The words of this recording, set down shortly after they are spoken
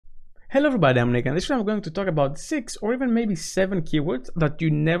Hello everybody, I'm Nick, and this time I'm going to talk about 6 or even maybe 7 keywords that you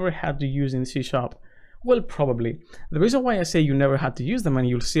never had to use in C#. Well, probably. The reason why I say you never had to use them, and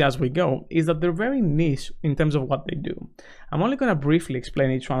you'll see as we go, is that they're very niche in terms of what they do. I'm only going to briefly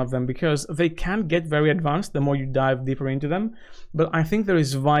explain each one of them because they can get very advanced the more you dive deeper into them, but I think there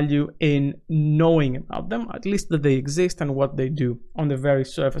is value in knowing about them, at least that they exist and what they do on the very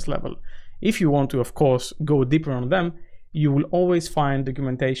surface level. If you want to, of course, go deeper on them, you will always find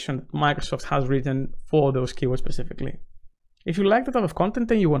documentation that Microsoft has written for those keywords specifically. If you like that type of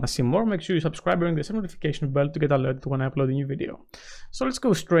content and you want to see more, make sure you subscribe and ring the same notification bell to get alerted when I upload a new video. So let's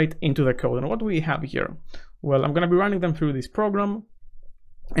go straight into the code. And what do we have here? Well, I'm going to be running them through this program.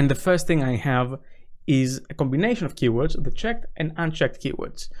 And the first thing I have is a combination of keywords, the checked and unchecked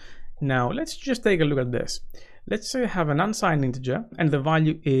keywords. Now, let's just take a look at this. Let's say I have an unsigned integer and the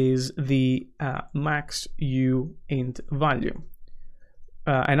value is the max u int value.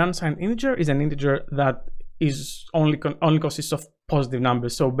 An unsigned integer is an integer that is only consists of positive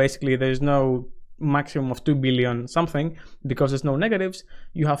numbers. So basically there's no maximum of 2 billion something because there's no negatives.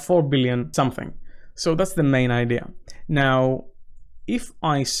 You have 4 billion something. So that's the main idea. Now, if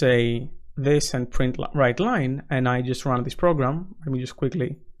I say this and print right line and I just run this program, let me just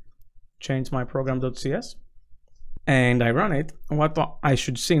quickly change my program.cs. And I run it, what I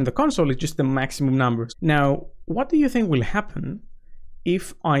should see in the console is just the maximum numbers. Now, what do you think will happen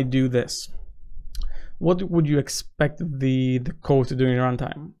if I do this? What would you expect the code to do in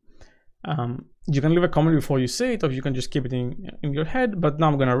runtime? You can leave a comment before you see it, or you can just keep it in your head, but now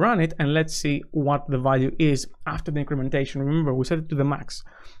I'm gonna run it and let's see what the value is after the incrementation. Remember, we set it to the max.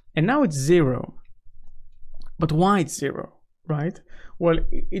 And now it's 0. But why it's 0, right? Well,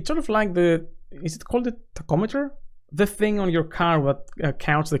 it's sort of like is it called the tachometer? The thing on your car that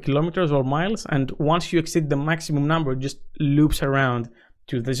counts the kilometers or miles, and once you exceed the maximum number, it just loops around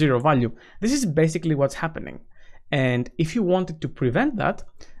to the 0 value. This is basically what's happening. And if you wanted to prevent that,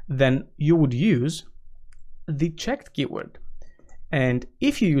 then you would use the checked keyword. And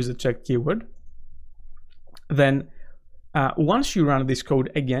if you use the checked keyword, then once you run this code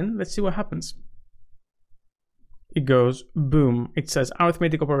again, let's see what happens. It goes boom. It says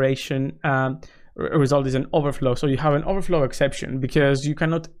arithmetic operation result is an overflow. So you have an overflow exception because you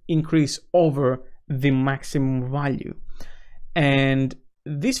cannot increase over the maximum value. And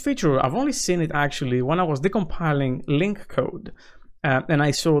this feature, I've only seen it actually when I was decompiling link code, and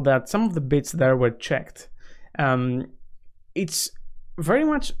I saw that some of the bits there were checked. It's very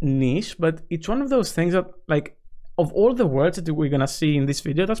much niche, but it's one of those things that, like, of all the words that we're gonna see in this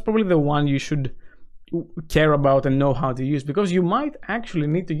video, that's probably the one you should care about and know how to use, because you might actually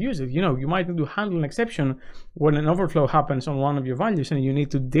need to use it. You know, you might need to handle an exception when an overflow happens on one of your values and you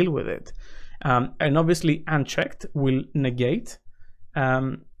need to deal with it. And obviously unchecked will negate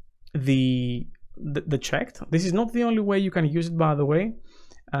the checked. This is not the only way you can use it, by the way.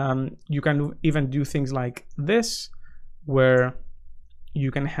 You can even do things like this, where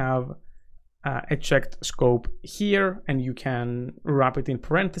you can have a checked scope here and you can wrap it in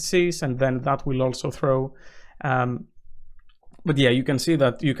parentheses, and then that will also throw but yeah, you can see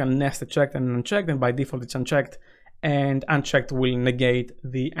that you can nest a checked and unchecked, and by default it's unchecked, and unchecked will negate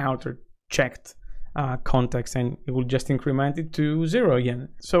the outer checked context and it will just increment it to 0 again.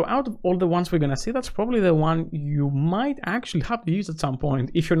 So out of all the ones we're gonna see, that's probably the one you might actually have to use at some point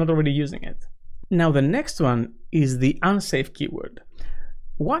if you're not already using it. Now the next one is the unsafe keyword.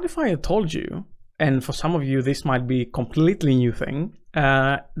 What if I had told you, and for some of you this might be a completely new thing,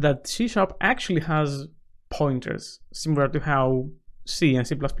 that C# actually has pointers, similar to how C and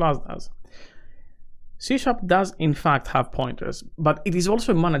C++ does. C# does in fact have pointers, but it is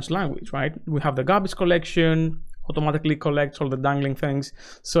also a managed language, right? We have the garbage collection, automatically collects all the dangling things.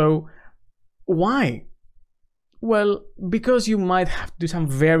 So why? Well, because you might have to do some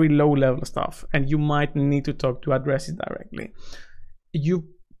very low level stuff and you might need to talk to addresses directly. You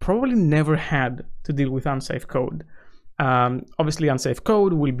probably never had to deal with unsafe code. Obviously unsafe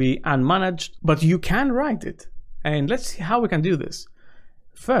code will be unmanaged, but you can write it. And let's see how we can do this.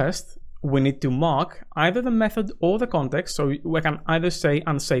 First, we need to mark either the method or the context. So we can either say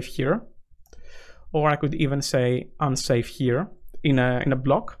unsafe here, or I could even say unsafe here in a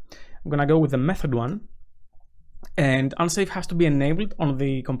block. I'm gonna go with the method one. And unsafe has to be enabled on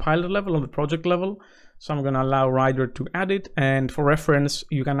the compiler level, on the project level. So I'm going to allow Rider to add it. And for reference,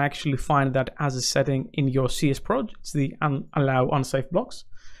 you can actually find that as a setting in your CS project. It's the allow unsafe blocks.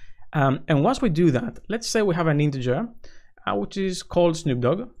 And once we do that, let's say we have an integer, which is called Snoop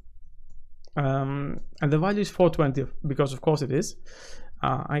Dogg. And the value is 420, because of course it is.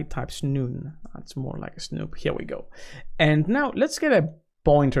 I type snoon. That's more like a Snoop. Here we go. And now let's get a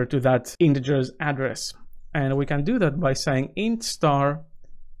pointer to that integer's address. And we can do that by saying int star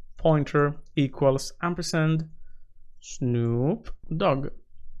pointer equals ampersand Snoop dog.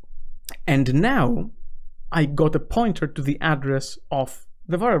 And now I got a pointer to the address of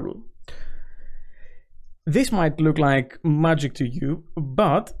the variable. This might look like magic to you,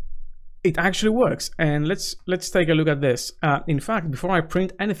 but it actually works. And let's take a look at this. In fact, before I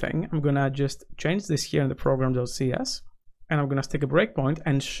print anything, I'm gonna just change this here in the program.cs, and I'm gonna stick a breakpoint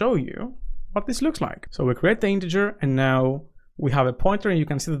and show you what this looks like. So we create the integer, and now we have a pointer, and you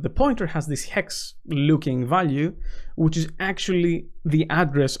can see that the pointer has this hex looking value, which is actually the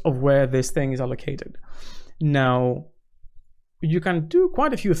address of where this thing is allocated. Now, you can do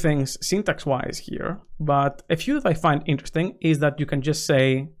quite a few things syntax-wise here, but a few that I find interesting is that you can just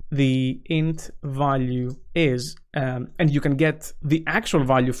say the int value is, and you can get the actual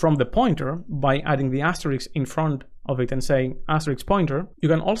value from the pointer by adding the asterisk in front of it and saying asterisk pointer. You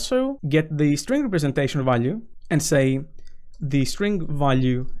can also get the string representation value and say the string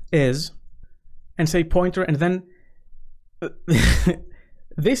value is, and say pointer, and then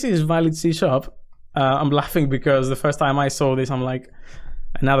this is valid C#. I'm laughing because the first time I saw this, I'm like,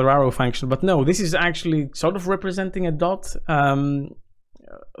 another arrow function, but no, this is actually sort of representing a dot.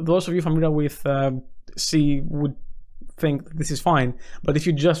 Those of you familiar with C would think that this is fine, but if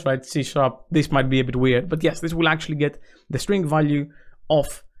you just write C#, this might be a bit weird. But yes, this will actually get the string value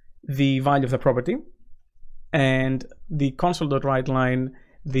of the value of the property, and the console.writeLine,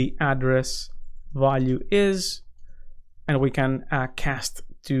 the address value is, and we can cast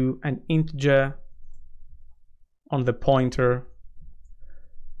to an integer on the pointer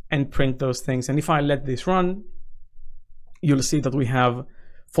and print those things. And if I let this run, you'll see that we have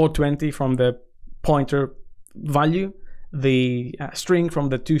 420 from the pointer value, the string from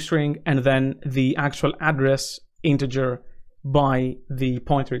the toString, and then the actual address integer by the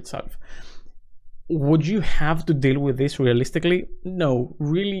pointer itself. Would you have to deal with this realistically? No,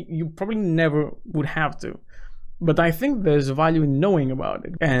 really, you probably never would have to. But I think there's value in knowing about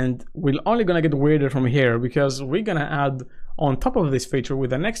it. And we're only gonna get weirder from here, because we're gonna add on top of this feature with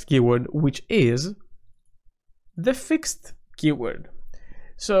the next keyword, which is the fixed keyword.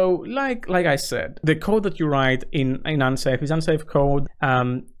 So like I said, the code that you write in unsafe is unsafe code.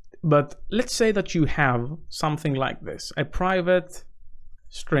 But let's say that you have something like this, a private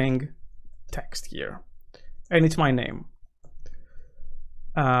string text here, and it's my name.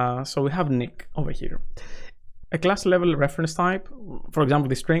 So we have Nick over here. A class level reference type, for example,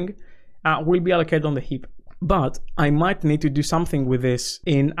 the string, will be allocated on the heap. But I might need to do something with this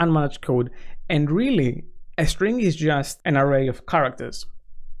in unmanaged code. And really, a string is just an array of characters.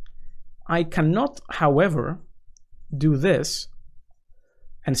 I cannot, however, do this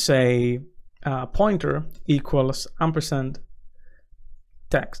and say pointer equals ampersand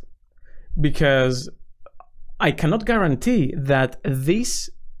text, because I cannot guarantee that this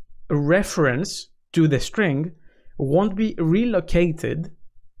reference to the string won't be relocated.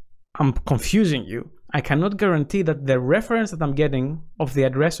 I'm confusing you. I cannot guarantee that the reference that I'm getting of the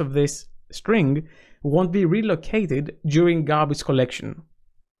address of this string won't be relocated during garbage collection.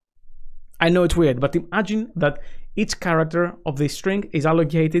 I know it's weird, but imagine that each character of this string is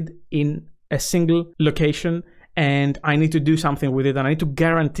allocated in a single location, and I need to do something with it, and I need to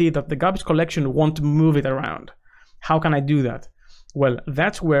guarantee that the garbage collection won't move it around. How can I do that? Well,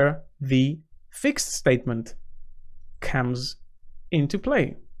 that's where the fixed statement comes into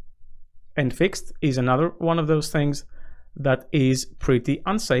play. And fixed is another one of those things that is pretty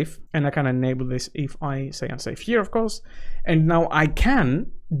unsafe, and I can enable this if I say unsafe here, of course. And now I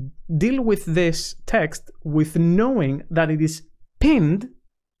can deal with this text with knowing that it is pinned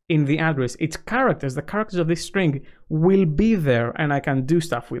in the address. Its characters, the characters of this string, will be there, and I can do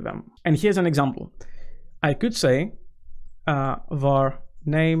stuff with them. And here's an example. I could say var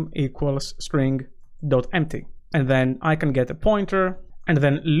name equals string dot empty, and then I can get a pointer and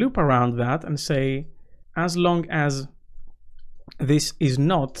then loop around that and say, as long as this is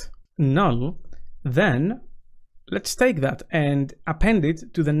not null, then let's take that and append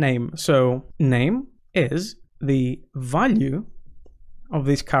it to the name. So name is the value of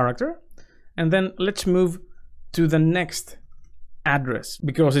this character, and then let's move to the next address,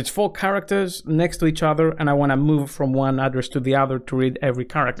 because it's 4 characters next to each other, and I want to move from one address to the other to read every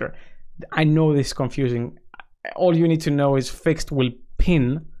character. I know this is confusing. All you need to know is fixed will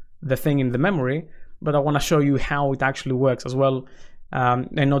pin the thing in the memory, but I want to show you how it actually works as well,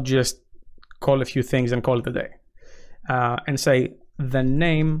 and not just call a few things and call it a day. And say the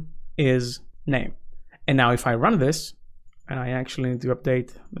name is name. And now if I run this, and I actually need to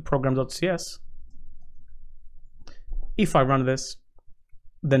update the program.cs. If I run this,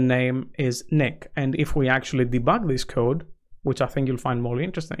 the name is Nick. And if we actually debug this code, which I think you'll find more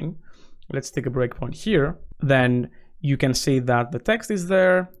interesting, let's take a breakpoint here, then you can see that the text is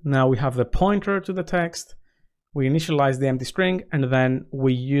there. Now we have the pointer to the text. We initialize the empty string, and then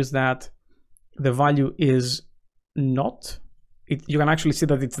we use that. The value is not. You can actually see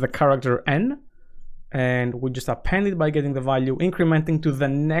that it's the character N, and we just append it by getting the value, incrementing to the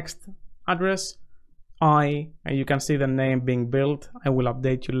next address, I, and you can see the name being built. I will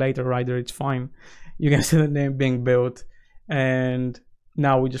update you later, Ryder, it's fine. You can see the name being built, and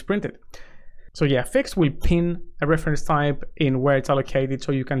now we just print it. So yeah, fixed will pin a reference type in where it's allocated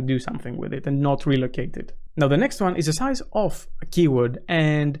so you can do something with it and not relocate it. Now the next one is a sizeof keyword,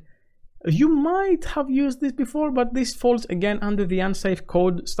 and you might have used this before, but this falls again under the unsafe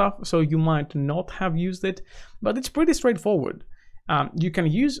code stuff, so you might not have used it, but it's pretty straightforward. You can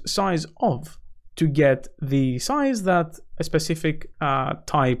use sizeof to get the size that a specific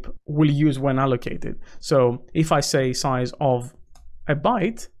type will use when allocated. So if I say size of a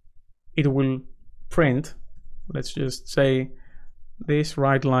byte, it will print, let's just say this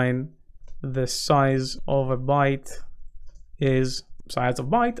right line, the size of a byte is size of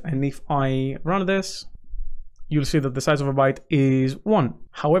byte, and if I run this, you'll see that the size of a byte is 1.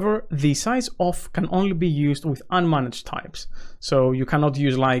 However, the sizeof can only be used with unmanaged types. So you cannot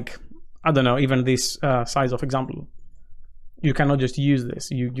use, like, I don't know, even this sizeof example. You cannot just use this.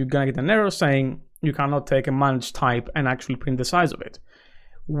 You're gonna get an error saying you cannot take a managed type and actually print the size of it.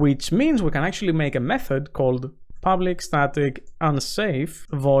 Which means we can actually make a method called public static unsafe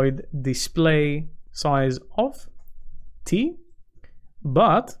void display size of t.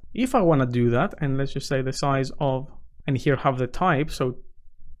 But if I want to do that, and let's just say the size of, and here have the type, so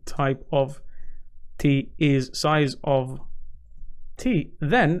type of t is size of t,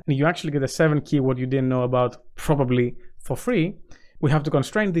 then you actually get a 7 keyword you didn't know about, probably for free. We have to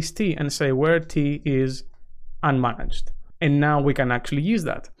constrain this t and say where t is unmanaged. And now we can actually use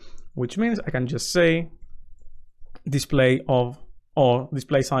that, which means I can just say display of, or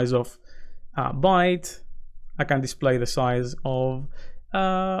display size of byte. I can display the size of,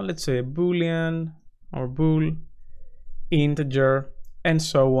 let's say, a boolean or bool, integer, and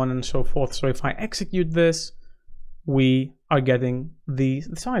so on and so forth. So if I execute this, we are getting the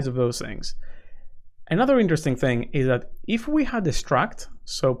size of those things. Another interesting thing is that if we had a struct,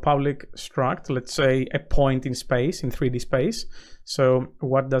 so public struct, let's say a point in space, in 3D space. So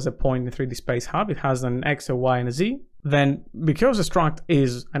what does a point in 3D space have? It has an X, a Y, and a Z. Then because a struct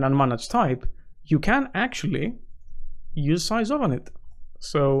is an unmanaged type, you can actually use sizeof on it.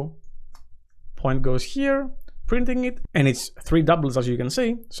 So point goes here, printing it, and it's 3 doubles, as you can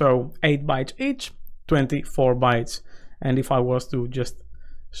see. So 8 bytes each, 24 bytes. And if I was to just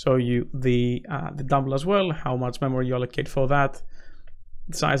show you the double as well, how much memory you allocate for that,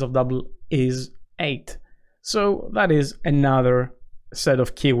 the size of double is 8. So that is another set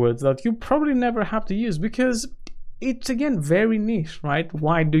of keywords that you probably never have to use, because it's, again, very niche, right?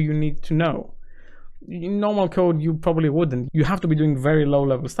 Why do you need to know? In normal code, you probably wouldn't. You have to be doing very low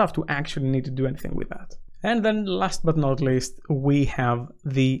level stuff to actually need to do anything with that. And then last but not least, we have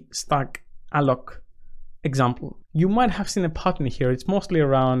the stackalloc example. You might have seen a pattern here. It's mostly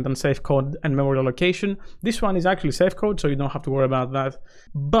around unsafe code and memory allocation. This one is actually safe code, so you don't have to worry about that.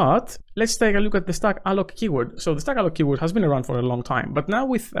 But let's take a look at the stackalloc keyword. So the stackalloc keyword has been around for a long time, but now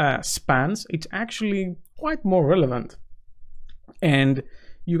with spans, it's actually quite more relevant. And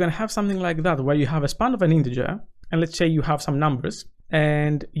you can have something like that, where you have a span of an integer, and let's say you have some numbers,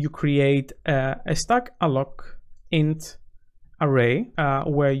 and you create a stackalloc int array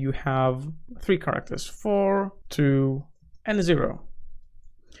where you have 3 characters, 4, 2, and 0.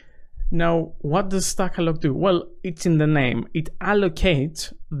 Now, what does stackalloc do? Well, it's in the name. It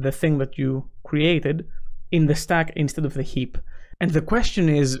allocates the thing that you created in the stack instead of the heap. And the question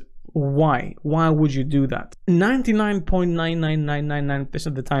is, why? Why would you do that? 99.99999%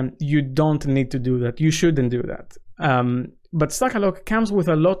 of the time, you don't need to do that. You shouldn't do that. But stackalloc comes with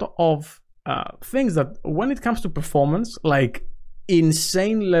a lot of things that, when it comes to performance, like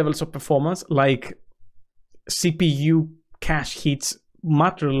insane levels of performance, like CPU cache hits,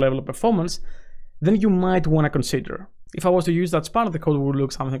 matter level of performance, then you might want to consider. If I was to use that span, the code would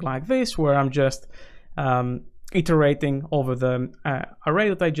look something like this, where I'm just iterating over the array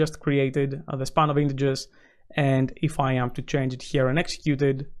that I just created, the span of integers, and if I am to change it here and execute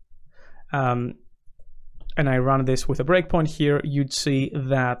it, and I run this with a breakpoint here, you'd see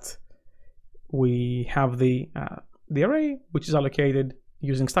that we have the array, which is allocated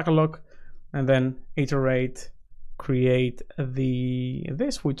using stackalloc, and then iterate, create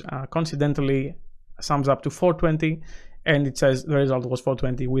this, which coincidentally sums up to 420, and it says the result was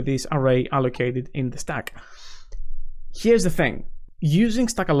 420 with this array allocated in the stack. Here's the thing. Using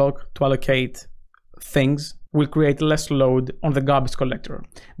stackalloc to allocate things will create less load on the garbage collector,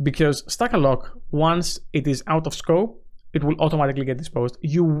 because stackalloc, once it is out of scope, it will automatically get disposed.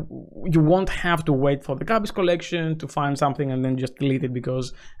 You won't have to wait for the garbage collection to find something and then just delete it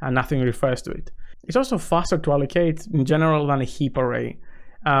because nothing refers to it. It's also faster to allocate in general than a heap array.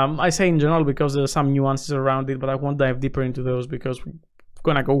 I say in general because there are some nuances around it, but I won't dive deeper into those because we're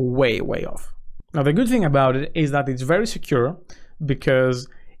gonna go way off. Now, the good thing about it is that it's very secure because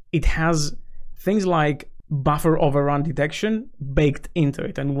it has things like buffer overrun detection baked into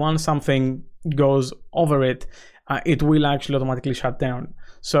it, and once something goes over it, it will actually automatically shut down.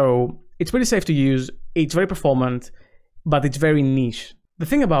 So it's pretty safe to use, it's very performant, but it's very niche. The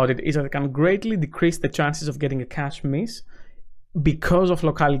thing about it is that it can greatly decrease the chances of getting a cache miss because of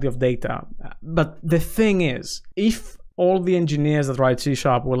locality of data. But the thing is, if all the engineers that write C#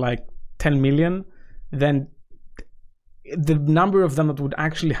 were like 10 million, then the number of them that would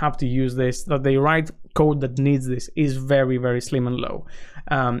actually have to use this, that they write code that needs this, is very slim and low.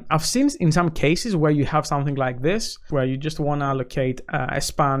 I've seen in some cases where you have something like this, where you just want to allocate a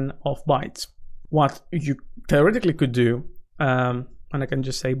span of bytes. What you theoretically could do, and I can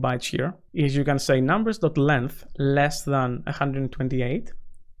just say bytes here, is you can say numbers.length less than 128,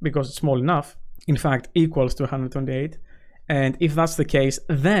 because it's small enough, in fact equals to 128, and if that's the case,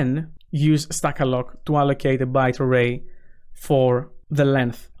 then use stackalloc to allocate a byte array for the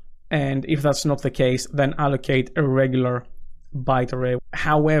length, and if that's not the case, then allocate a regular byte array.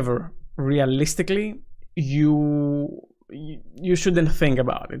 However, realistically, you shouldn't think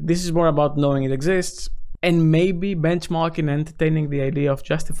about it. This is more about knowing it exists and maybe benchmarking and entertaining the idea of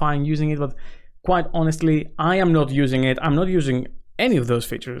justifying using it, but quite honestly, I am not using it. I'm not using any of those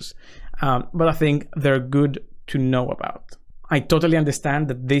features, but I think they're good to know about. I totally understand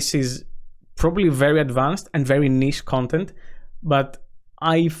that this is probably very advanced and very niche content, but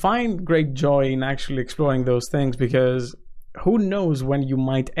I find great joy in actually exploring those things, because who knows when you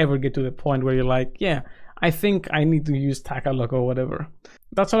might ever get to the point where you're like, yeah, I think I need to use stackalloc or whatever.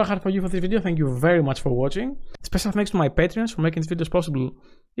 That's all I had for you for this video. Thank you very much for watching. Special thanks to my Patreons for making these videos possible.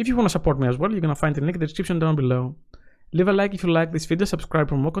 If you want to support me as well, you're going to find the link in the description down below. Leave a like if you like this video, subscribe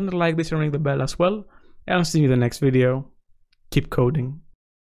for more content like this, and ring the bell as well. And I'll see you in the next video. Keep coding.